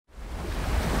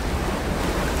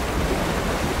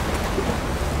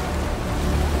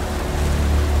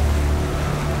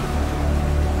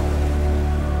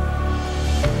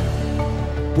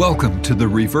Welcome to the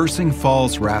Reversing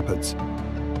Falls Rapids,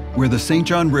 where the St.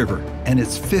 John River and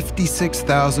its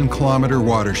 56,000-kilometer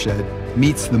watershed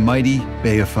meets the mighty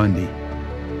Bay of Fundy.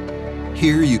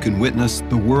 Here you can witness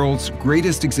the world's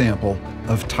greatest example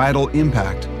of tidal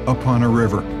impact upon a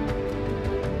river.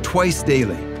 Twice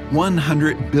daily,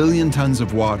 100 billion tons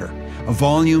of water, a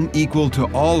volume equal to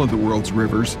all of the world's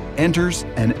rivers, enters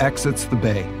and exits the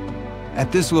bay.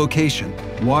 At this location,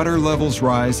 water levels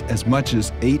rise as much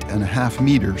as 8.5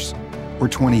 meters, or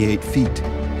 28 feet.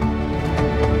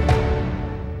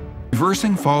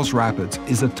 Reversing Falls Rapids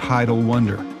is a tidal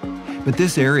wonder, but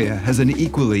this area has an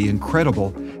equally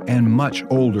incredible and much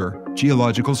older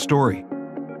geological story.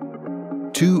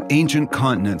 Two ancient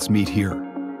continents meet here,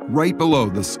 right below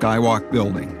the Skywalk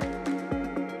building.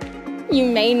 You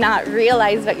may not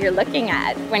realize what you're looking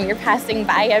at when you're passing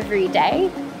by every day,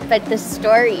 but the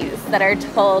stories that are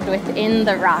told within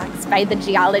the rocks by the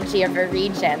geology of a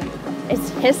region is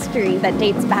history that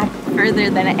dates back further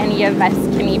than any of us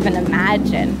can even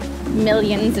imagine.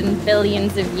 Millions and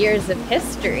billions of years of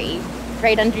history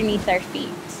right underneath our feet.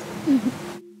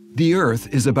 The Earth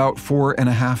is about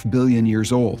 4.5 billion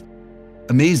years old.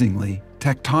 Amazingly,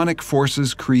 tectonic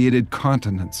forces created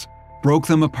continents, broke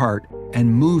them apart,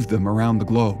 and moved them around the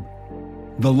globe.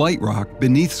 The light rock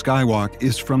beneath Skywalk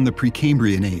is from the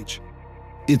Precambrian age.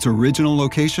 Its original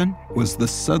location was the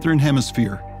southern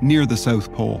hemisphere, near the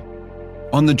South Pole.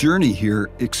 On the journey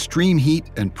here, extreme heat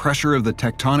and pressure of the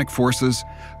tectonic forces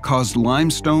caused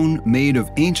limestone made of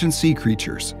ancient sea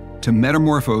creatures to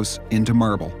metamorphose into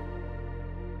marble.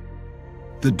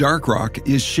 The dark rock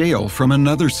is shale from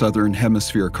another southern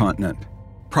hemisphere continent,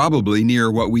 probably near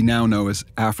what we now know as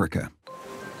Africa.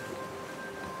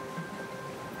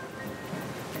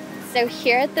 So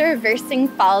here at the Reversing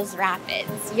Falls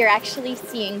Rapids, you're actually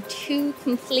seeing two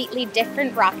completely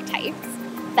different rock types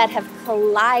that have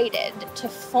collided to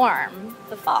form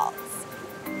the falls.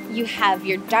 You have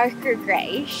your darker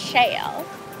gray shale,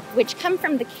 which come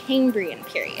from the Cambrian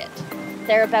period.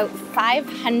 They're about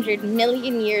 500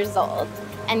 million years old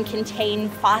and contain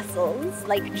fossils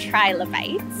like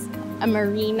trilobites, a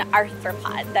marine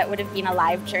arthropod that would have been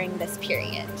alive during this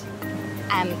period.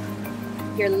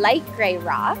 Your light gray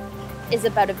rock is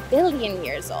about 1 billion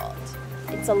years old.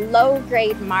 It's a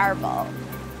low-grade marble.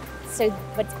 So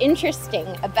what's interesting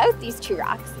about these two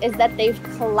rocks is that they've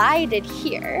collided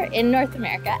here in North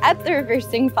America at the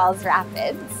Reversing Falls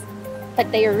Rapids,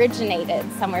 but they originated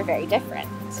somewhere very different.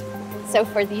 So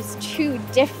for these two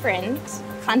different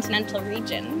continental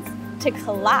regions to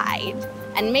collide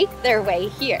and make their way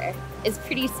here is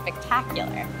pretty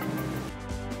spectacular.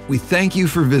 We thank you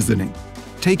for visiting.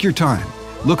 Take your time,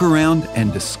 look around,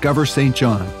 and discover St.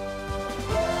 John.